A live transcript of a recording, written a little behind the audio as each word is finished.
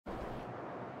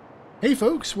Hey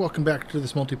folks, welcome back to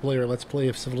this multiplayer Let's Play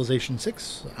of Civilization VI.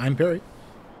 I'm Peri.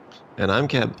 And I'm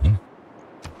Keb.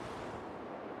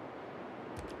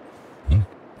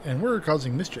 And we're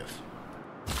causing mischief.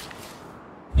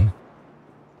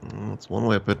 That's one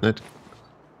way of putting it.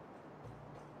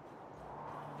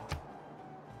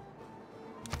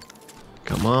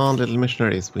 Come on, little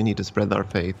missionaries. We need to spread our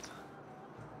faith.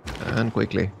 And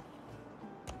quickly.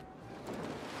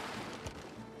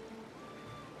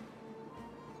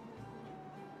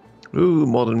 Ooh,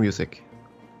 modern music.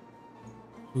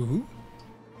 Ooh.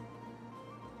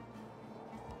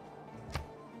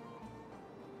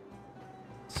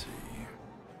 Let's see.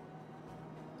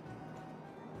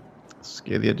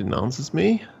 Scythia denounces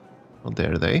me. How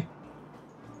dare they?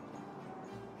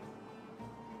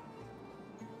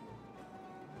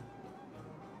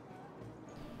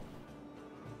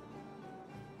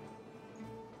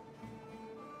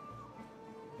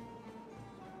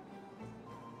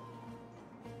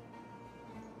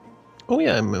 Oh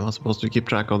yeah, I'm supposed to keep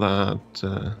track of that.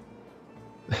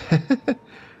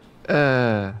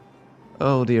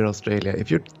 Oh dear, Australia.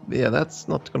 If you're... Yeah, that's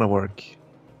not gonna work.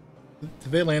 Do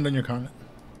they land on your continent?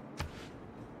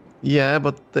 Yeah,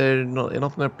 but they're not in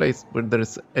a place where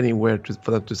there's anywhere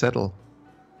for them to settle.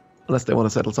 Unless they want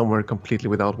to settle somewhere completely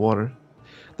without water.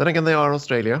 Then again, they are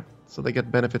Australia, so they get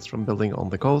benefits from building on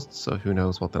the coast, so who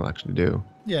knows what they'll actually do.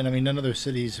 Yeah, and I mean, none of their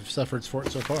cities have suffered for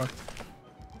it so far.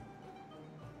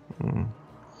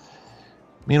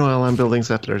 Meanwhile, I'm building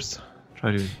settlers.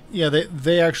 Try to... Yeah,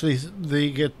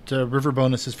 they get river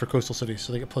bonuses for coastal cities,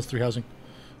 so they get +3 housing.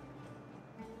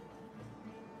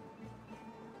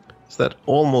 So that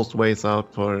almost weighs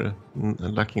out for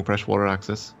lacking freshwater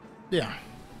access. Yeah.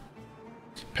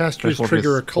 Pastures Freshwater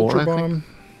trigger a is 4, culture I think. bomb.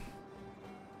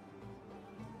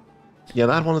 Yeah,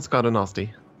 that one is kind of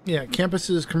nasty. Yeah,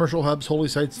 campuses, commercial hubs, holy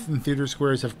sites, and theater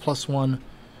squares have +1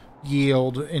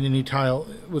 yield in any tile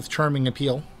with charming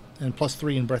appeal, and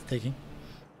 +3 in breathtaking.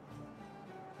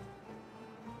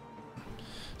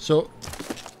 So,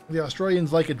 the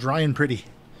Australians like it dry and pretty.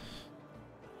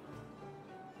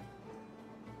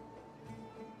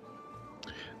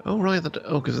 Oh, right.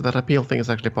 Because that appeal thing is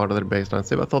actually part of their baseline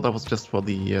save. I thought that was just for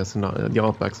the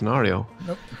outback scenario.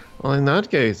 Nope. Well, in that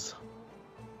case...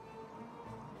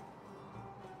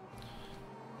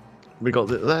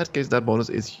 Because in that case, that bonus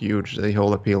is huge, the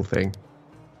whole appeal thing.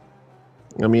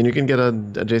 I mean, you can get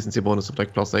an adjacency bonus of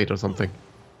like +8 or something.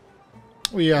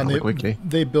 Well, yeah, and Quickly.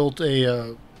 they built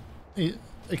a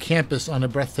campus on a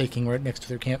breathtaking right next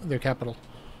to their capital.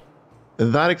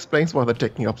 That explains why they're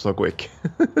taking up so quick.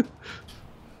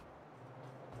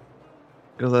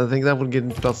 Because I think that would get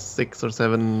 +6 or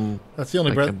 7. That's the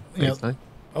only like breath.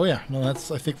 Oh yeah, no, that's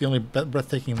I think the only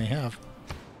breathtaking they have.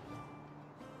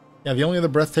 Yeah, the only other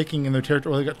breathtaking in their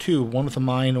territory. Well, they got 2, one with a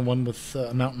mine and one with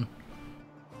a mountain.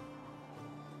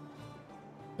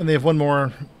 And they have one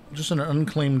more, just an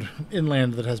unclaimed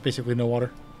inland that has basically no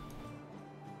water.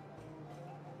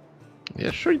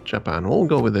 Yeah, sure, Japan. We'll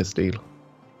go with this deal.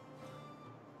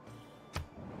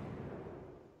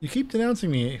 You keep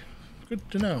denouncing me. Good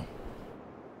to know.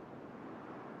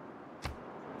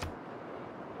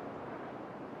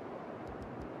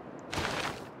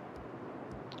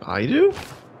 I do?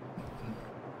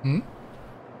 Hmm?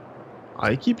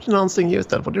 I keep denouncing you, is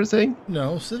that what you're saying?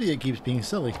 No, Scythia keeps being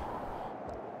silly.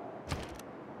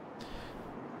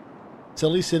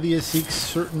 Silly Scythia seeks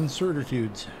certain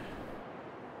certitudes.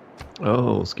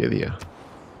 Oh, Scythia.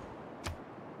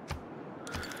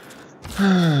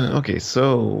 Okay,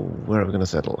 so where are we gonna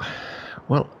settle?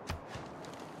 Well,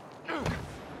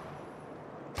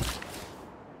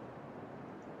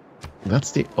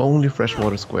 that's the only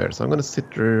freshwater square, so I'm gonna sit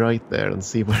right there and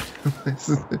see where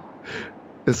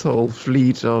this whole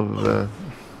fleet of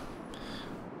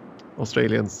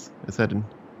Australians is heading.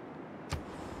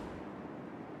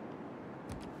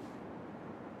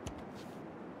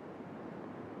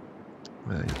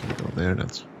 You can go there,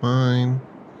 that's fine.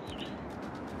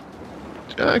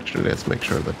 Actually, let's make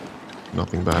sure that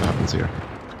nothing bad happens here.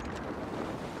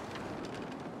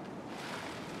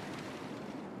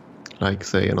 Like,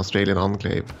 say, an Australian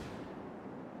enclave.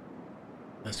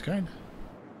 Best kind.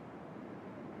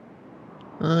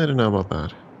 I don't know about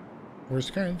that.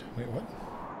 Worst kind. Wait, what?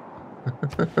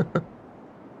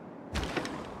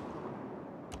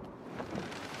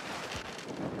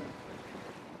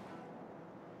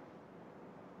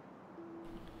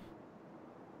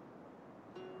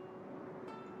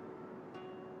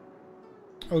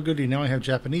 Oh, goody. Now I have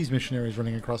Japanese missionaries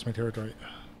running across my territory.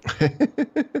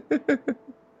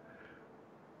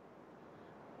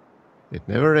 It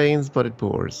never rains, but it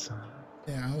pours.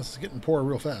 Yeah, this is getting poor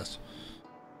real fast.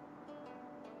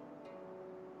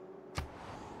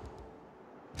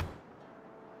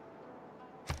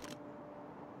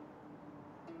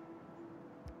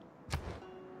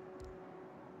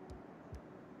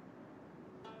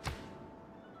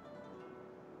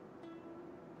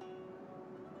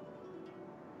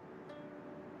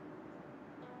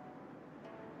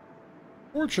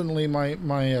 Fortunately,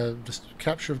 my just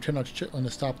capture of Tenochtitlan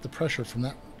has stopped the pressure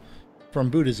from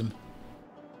Buddhism.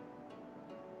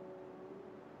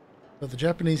 But the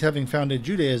Japanese having founded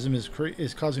Judaism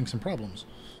is causing some problems.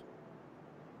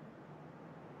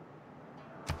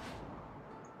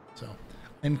 So,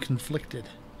 I'm conflicted.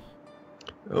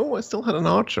 Oh, I still had an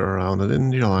archer around. I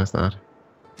didn't realize that.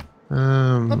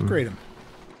 Upgrade him.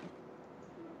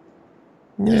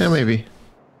 Yeah, maybe.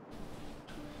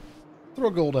 Throw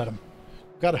gold at him.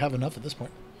 Got to have enough at this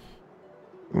point.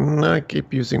 I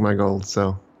keep using my gold,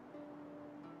 so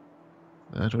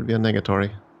that would be a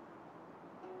negatory.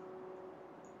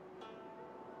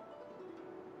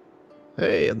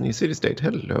 Hey, a new city-state.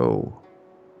 Hello.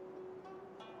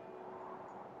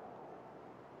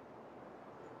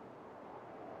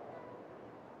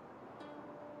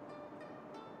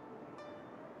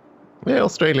 Yeah,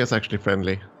 Australia's actually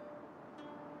friendly.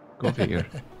 Go figure.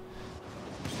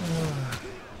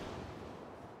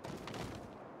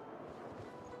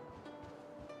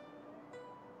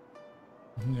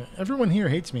 Yeah, everyone here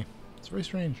hates me. It's very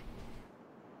strange.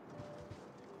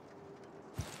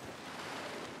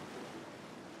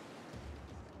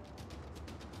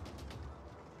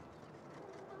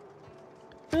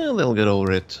 Well, they'll get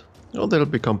over it. Or they'll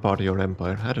become part of your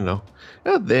empire. I don't know.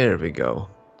 Oh, there we go.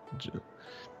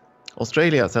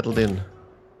 Australia settled in.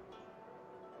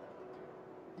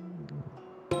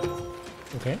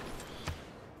 Okay.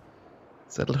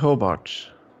 Settled Hobart.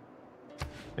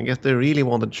 I guess they really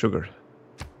wanted sugar.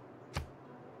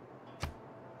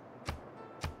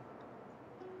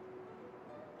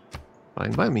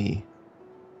 Fine by me.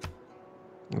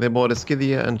 They bought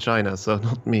Scythia and China, so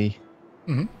not me.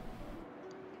 Mm-hmm.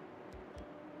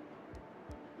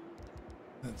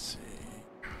 Let's see.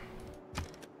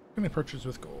 Can I purchase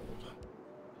with gold?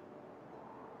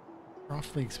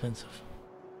 Awfully expensive.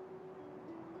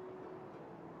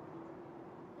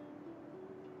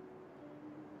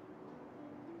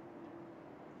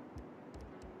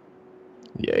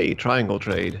 Yay, triangle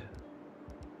trade.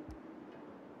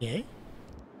 Yay?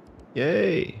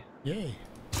 Yay. Yay.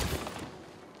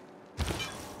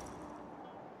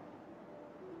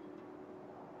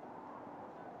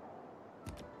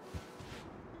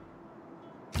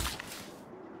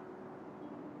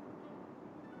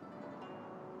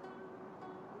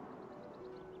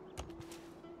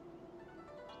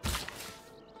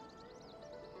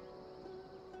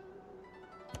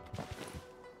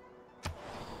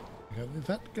 Got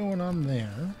that going on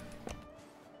there.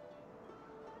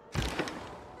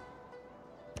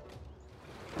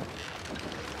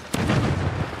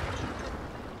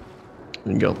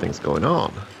 You got things going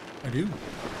on. I do.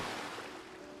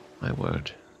 My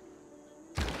word.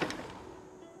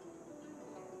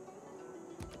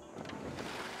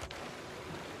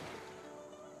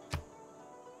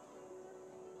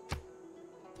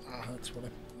 Ah,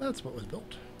 that's what was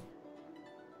built.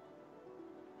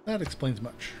 That explains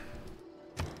much.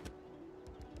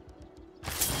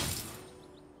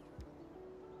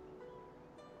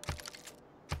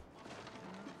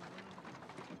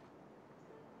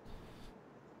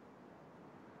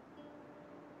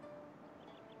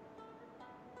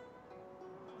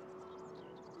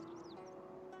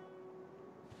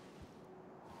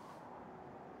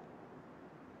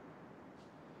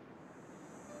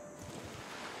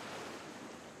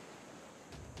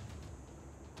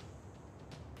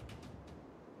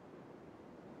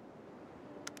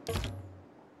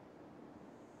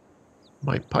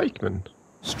 My pikeman.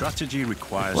 Strategy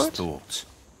requires What? thought.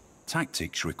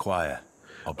 Tactics require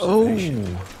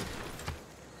observation. Oh.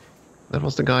 That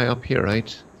was the guy up here,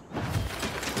 right?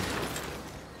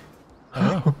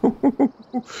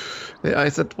 Yeah, I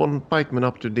set one pikeman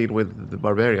up to deal with the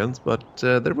barbarians, but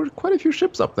there were quite a few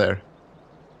ships up there.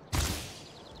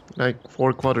 Like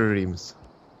 4 quadriremes.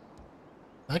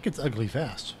 That gets ugly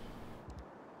fast.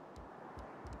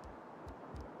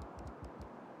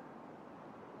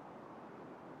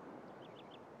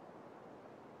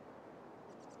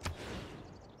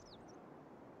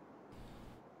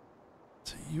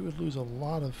 So you would lose a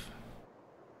lot of...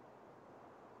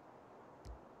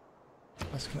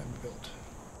 Less can I be built?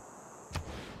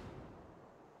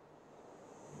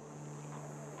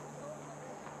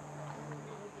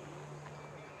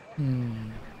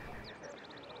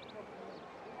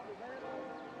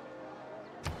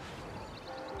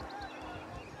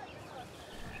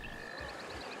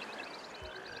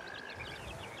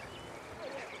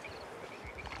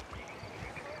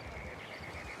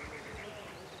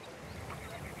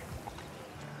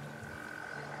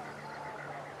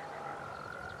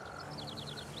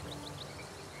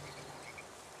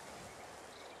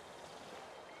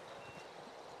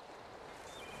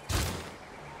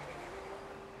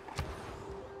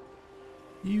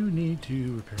 You need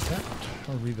to repair that,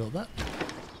 or rebuild that.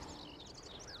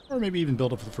 Or maybe even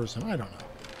build it for the first time. I don't know.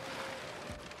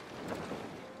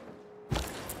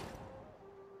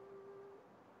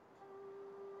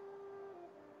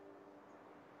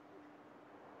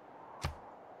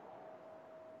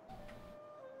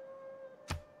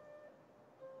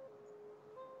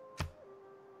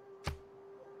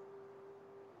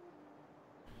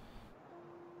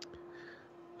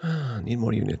 Need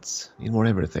more units. Need more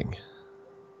everything.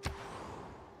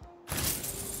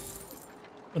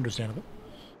 Understandable.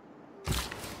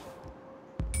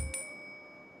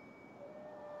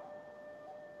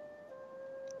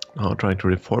 Now trying to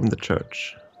reform the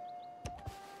church.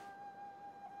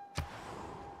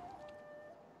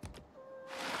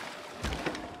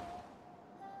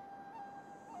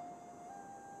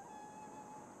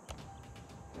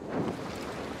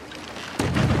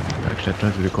 Actually, I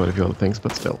tried to do quite a few other things,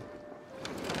 but still.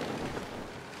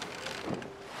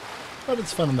 But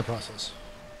it's fun in the process.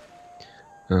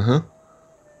 Uh-huh.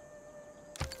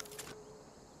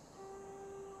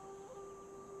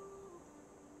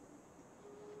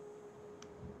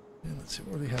 And let's see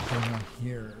what do we have going on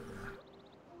here.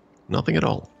 Nothing at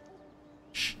all.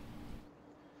 Shh.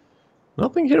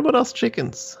 Nothing here but us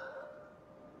chickens.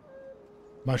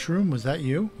 Mushroom, was that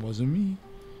you? Wasn't me.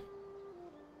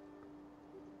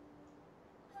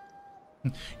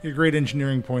 Your great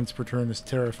engineering points per turn is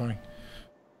terrifying.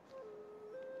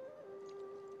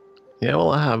 Yeah,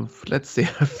 well, I have, let's see,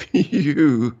 a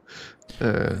few.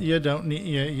 You don't need.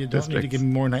 You don't need to Districts. give me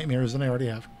more nightmares than I already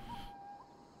have.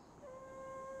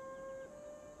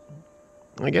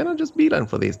 Again, I just beeline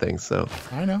for these things, so.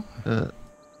 I know. I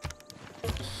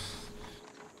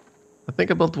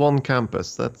think I built one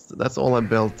campus. That's all I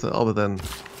built, other than.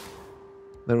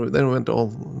 Then we went to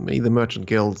all either merchant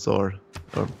guilds or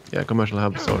yeah, commercial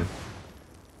hubs, or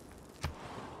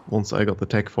once I got the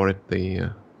tech for it,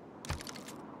 the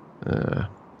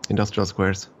industrial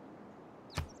squares.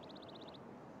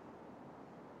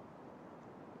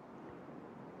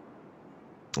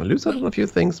 I lose out on a few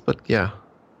things, but yeah.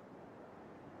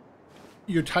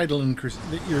 Your title in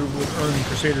that you're with earning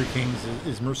Crusader Kings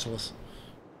is merciless.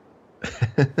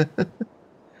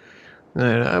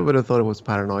 I would have thought it was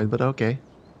paranoid, but okay.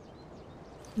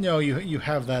 No, you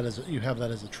have that as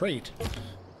a trait,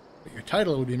 but your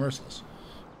title would be merciless.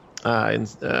 In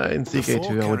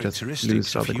CK2, I would just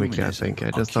lose rather quickly. I think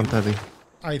I just don't have the.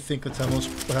 I think that's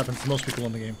what happens to most people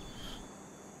in the game.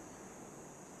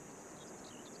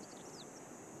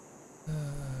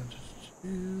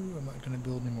 I'm not going to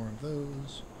build any more of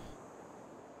those.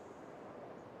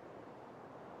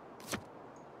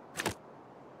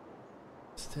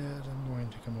 Instead, I'm going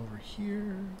to come over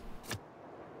here.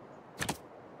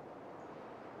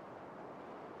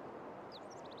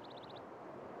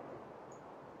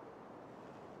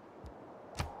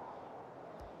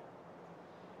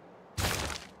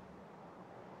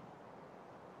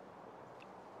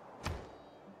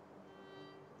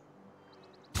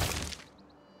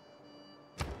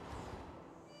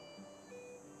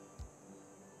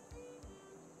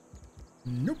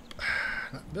 Nope,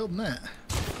 not building that.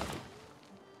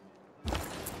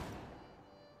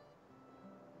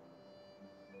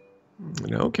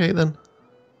 Okay then.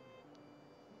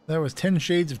 That was 10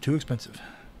 shades of too expensive.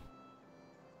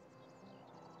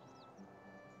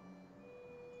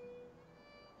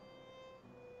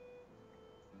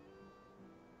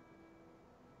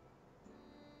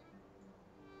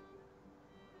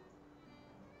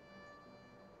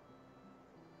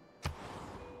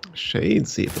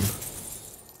 Shades even.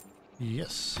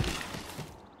 Yes.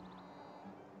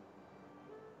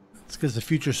 It's because the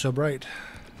future's so bright.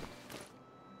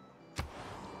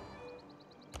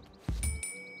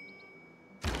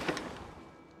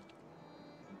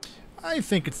 I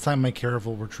think it's time my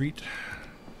caravel retreat.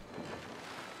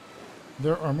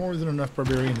 There are more than enough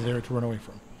barbarians there to run away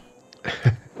from.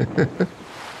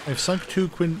 I've sunk 2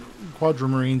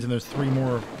 quadrimarines and there's 3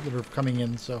 more that are coming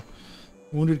in, so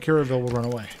wounded caravel will run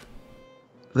away.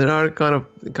 There are kind of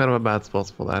a bad spots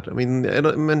for that. I mean, I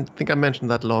think I mentioned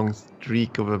that long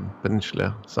streak of a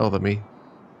peninsula south of me.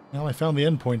 Well, I found the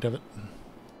end point of it.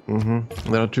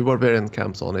 Mm-hmm. There are 2 barbarian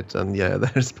camps on it, and yeah,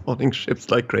 they're spawning ships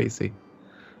like crazy.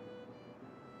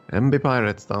 MB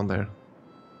pirates down there.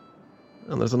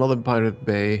 And there's another pirate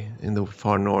bay in the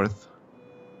far north.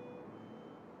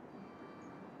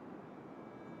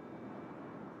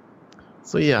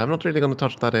 So yeah, I'm not really going to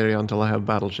touch that area until I have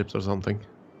battleships or something.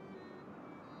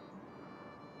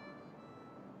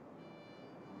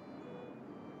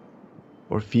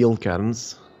 Or field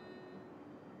cannons.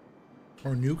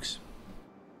 Or nukes.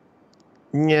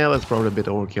 Yeah, that's probably a bit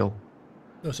overkill.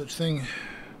 No such thing.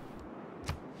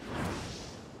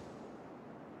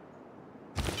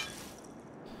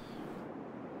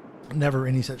 Never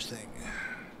any such thing.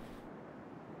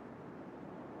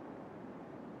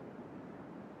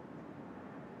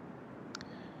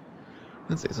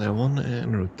 Let's see, so I have one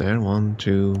en route there. 1,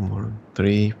 2, more,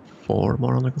 3, 4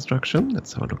 more under construction.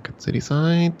 Let's have a look at city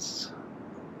sites.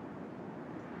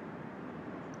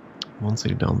 One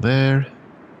city down there.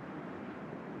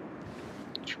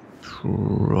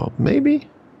 Maybe?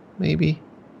 Maybe.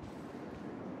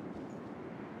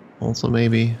 Also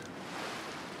maybe.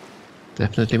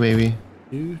 Definitely maybe.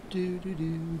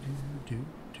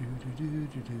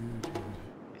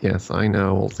 Yes, I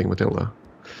know, old thing Matilda.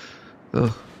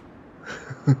 Ugh.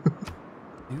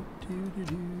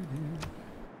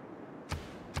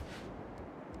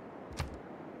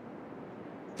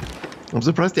 I'm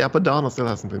surprised the Apadana still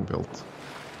hasn't been built.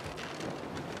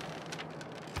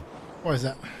 Why is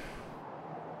that?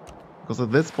 Because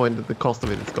at this point, the cost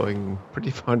of it is going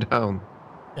pretty far down.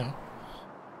 Yeah.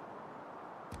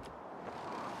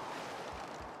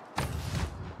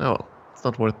 Oh well, it's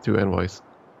not worth 2 envoys.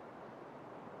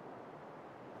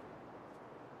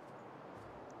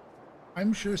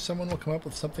 I'm sure someone will come up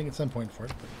with something at some point for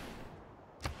it,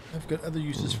 but I've got other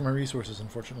uses for my resources,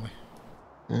 unfortunately.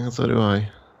 Yeah, so do I.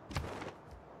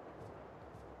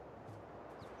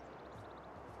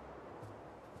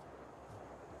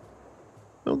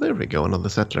 Oh, there we go, another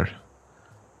settler.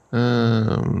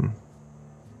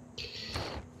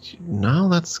 Now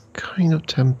that's kind of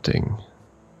tempting.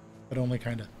 But only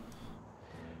kinda.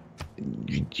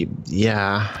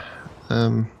 Yeah.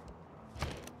 Dang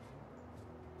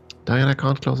it, I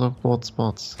can't close off both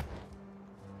spots.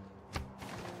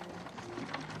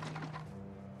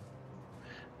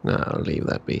 No, I'll leave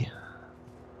that be.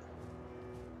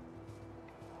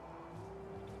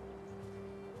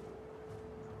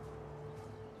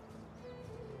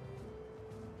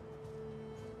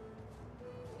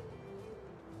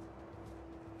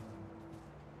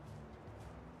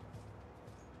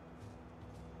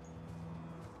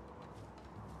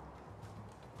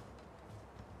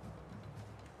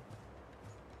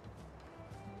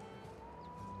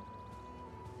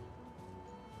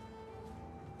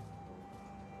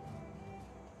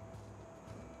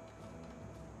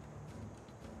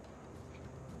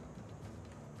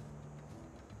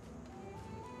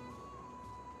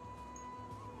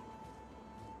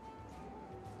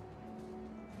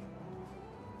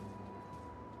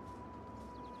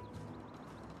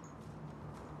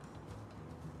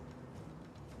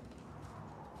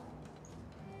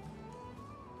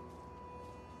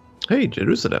 Hey,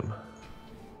 Jerusalem.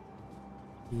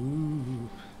 Ooh.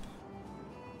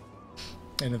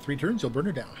 And in 3 turns, you'll burn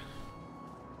her down.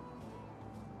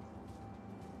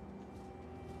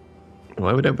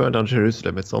 Why would I burn down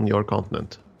Jerusalem? It's on your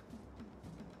continent.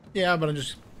 Yeah, but I'm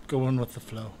just going with the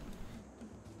flow.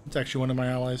 It's actually one of my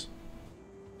allies.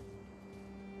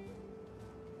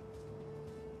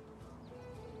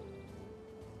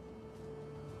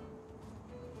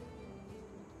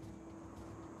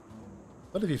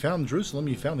 But if you found Jerusalem,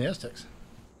 you found the Aztecs.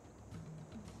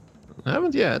 I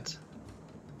haven't yet.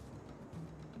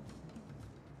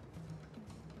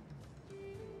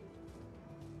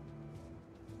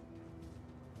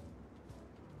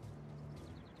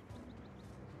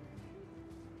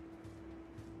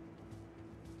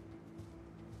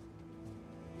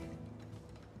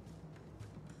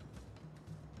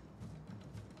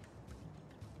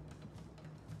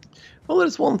 Well,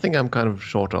 there's one thing I'm kind of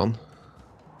short on.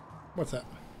 What's that?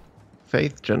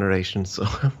 Faith generation, so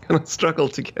I'm gonna struggle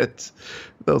to get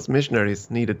those missionaries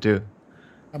needed to.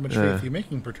 How much faith are you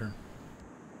making per turn?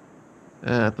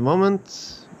 At the moment,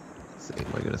 let's see,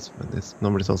 my goodness, this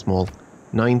number is so small.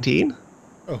 19?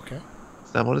 Okay.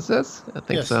 Is that what it says? I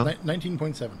think Yes, so.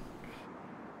 19.7.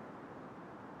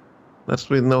 That's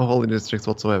with no holy districts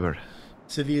whatsoever.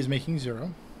 Scythia is making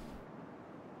 0.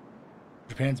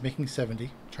 Japan's making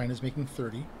 70. China's making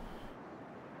 30.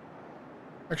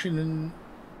 Actually,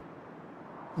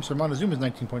 Mr. Montezuma's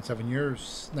 19.7.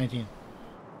 Yours 19.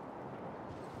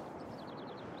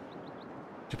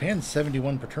 Japan's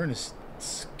 71 per turn is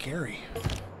scary.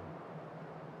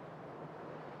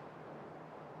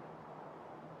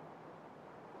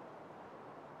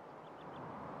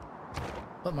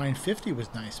 Thought mine 50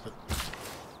 was nice, but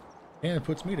man, it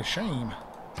puts me to shame.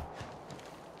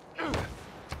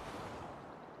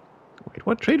 Wait,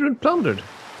 what? Trader and plundered?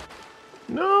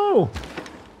 No!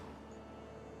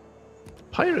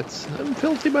 Pirates and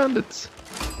filthy bandits.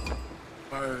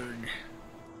 Arg.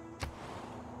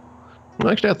 Well,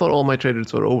 actually, I thought all my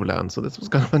traders were overland, so this was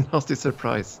kind of a nasty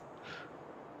surprise.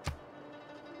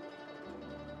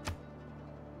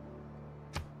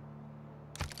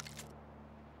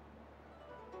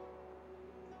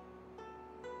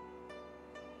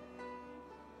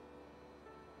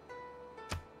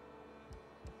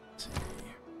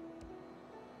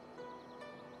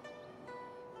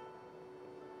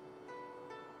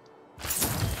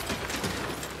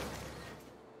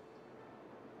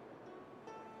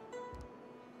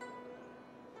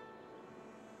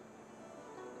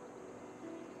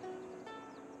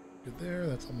 Good there.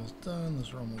 That's almost done.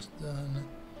 Those are almost done.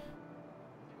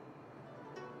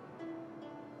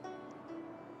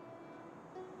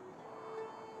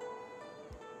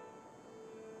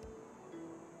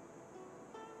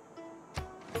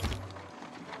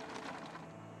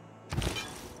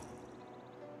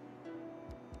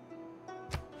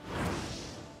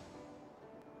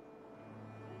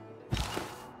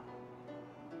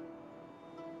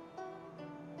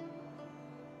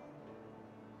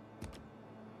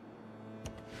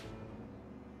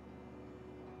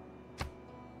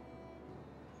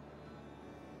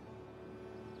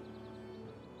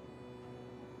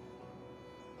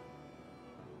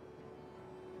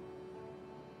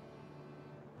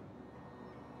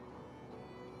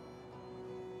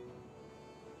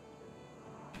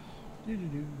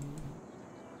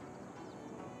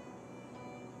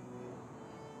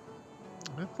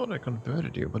 I thought I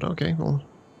converted you, but okay, we'll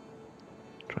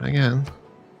try again.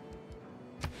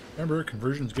 Remember,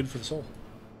 conversion is good for the soul.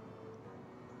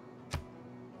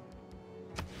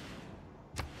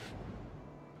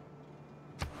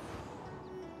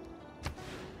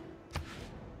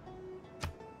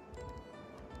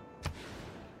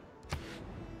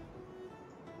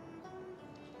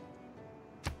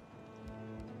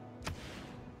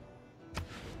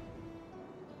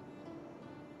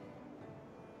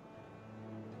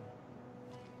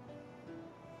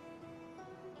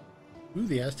 Ooh,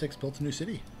 the Aztecs built a new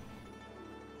city.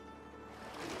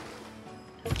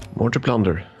 More to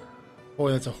plunder.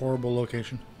 Boy, that's a horrible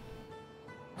location.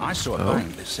 I saw a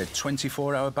bank that said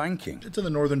 24-hour banking. It's in the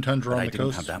northern tundra But on I the didn't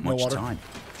coast. have that No much water. time.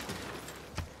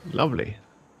 Lovely.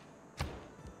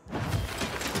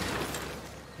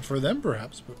 For them,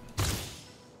 perhaps, but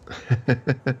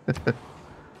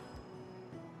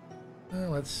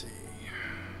let's see.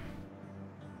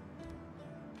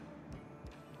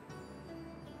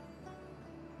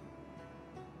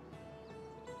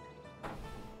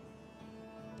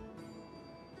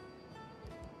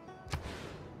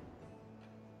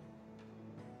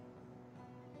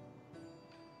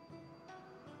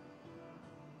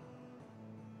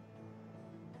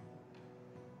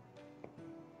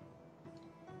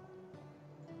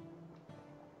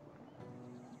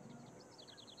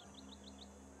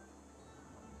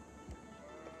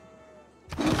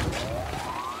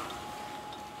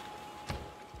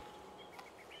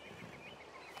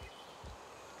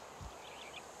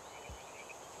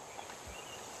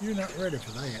 You're not ready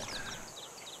for that yet.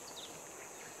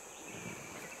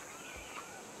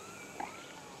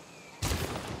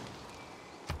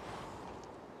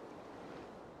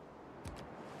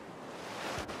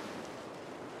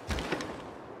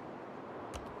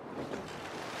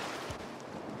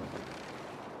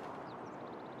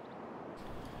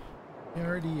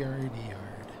 Yardy, yardy, yard.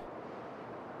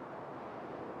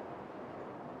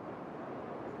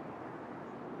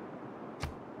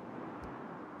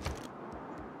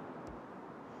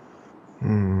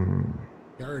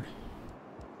 Yard.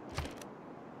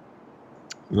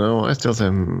 No, I still say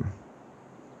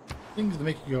Things that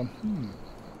make you go,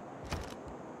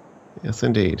 Yes,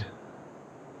 indeed.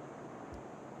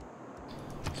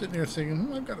 Sitting there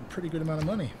thinking, I've got a pretty good amount of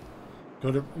money.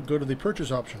 Go to the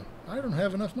purchase option. I don't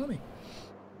have enough money.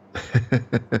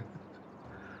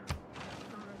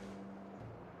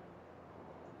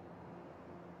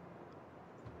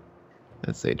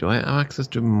 Let's see, do I have access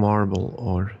to marble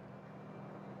or...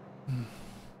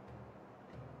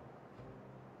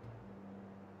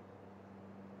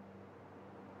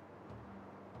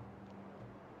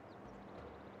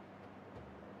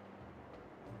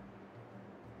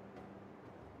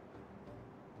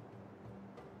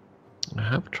 I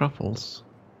have truffles.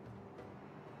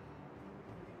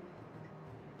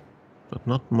 But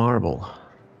not marble.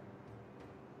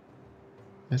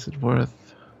 Is it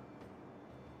worth...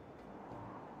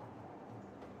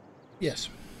 Yes.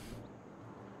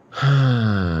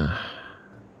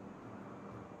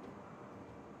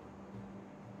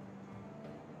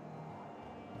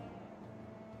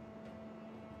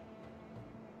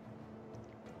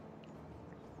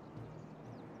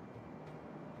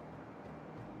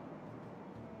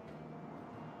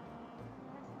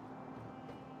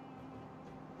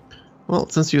 Well,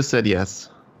 since you said yes.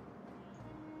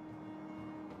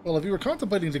 Well, if you were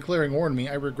contemplating declaring war on me,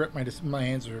 I regret my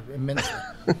answer immensely.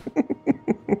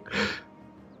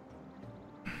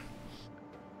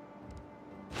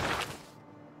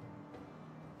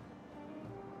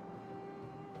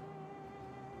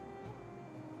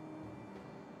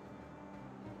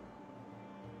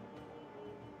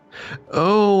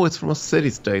 Oh, it's from a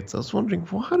city-state. I was wondering,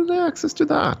 how did I access to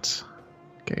that?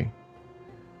 Okay.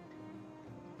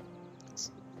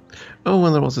 Oh,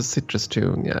 and there was a citrus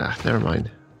too. Yeah, never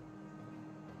mind.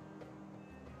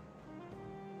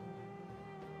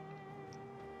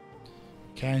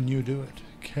 Can you do it?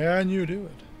 Can you do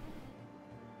it?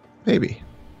 Maybe.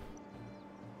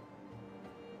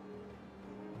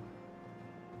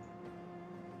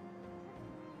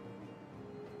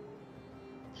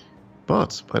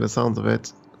 But, by the sound of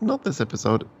it, not this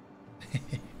episode.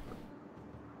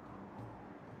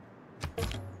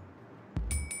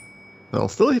 I'll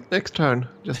still hit next turn,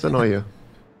 just to annoy you.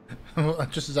 Well,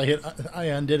 just as I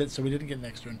undid it, so we didn't get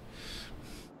next turn.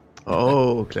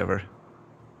 Oh, clever.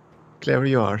 Clever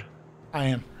you are. I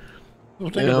am.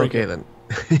 We'll take a break. Okay then.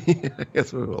 I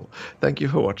guess we will. Thank you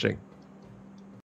for watching.